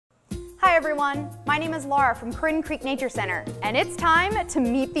Hi everyone, my name is Laura from Croydon Creek Nature Center, and it's time to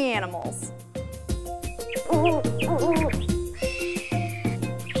meet the animals.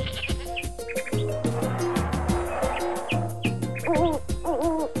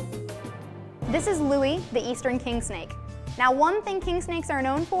 This is Louie the Eastern Kingsnake. Now, one thing king snakes are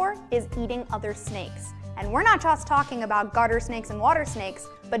known for is eating other snakes. And we're not just talking about garter snakes and water snakes,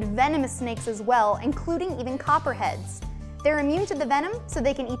 but venomous snakes as well, including even copperheads. They're immune to the venom, so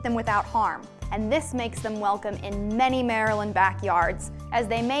they can eat them without harm. And this makes them welcome in many Maryland backyards, as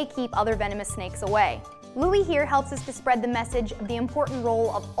they may keep other venomous snakes away. Louie here helps us to spread the message of the important role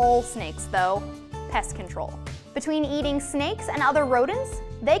of all snakes, though: pest control. Between eating snakes and other rodents,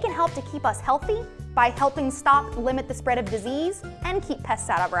 they can help to keep us healthy by helping limit the spread of disease and keep pests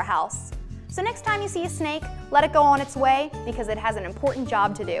out of our house. So next time you see a snake, let it go on its way, because it has an important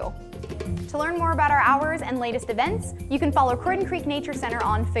job to do. To learn more about our hours and latest events, you can follow Croydon Creek Nature Center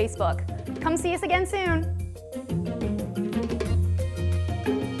on Facebook. Come see us again soon.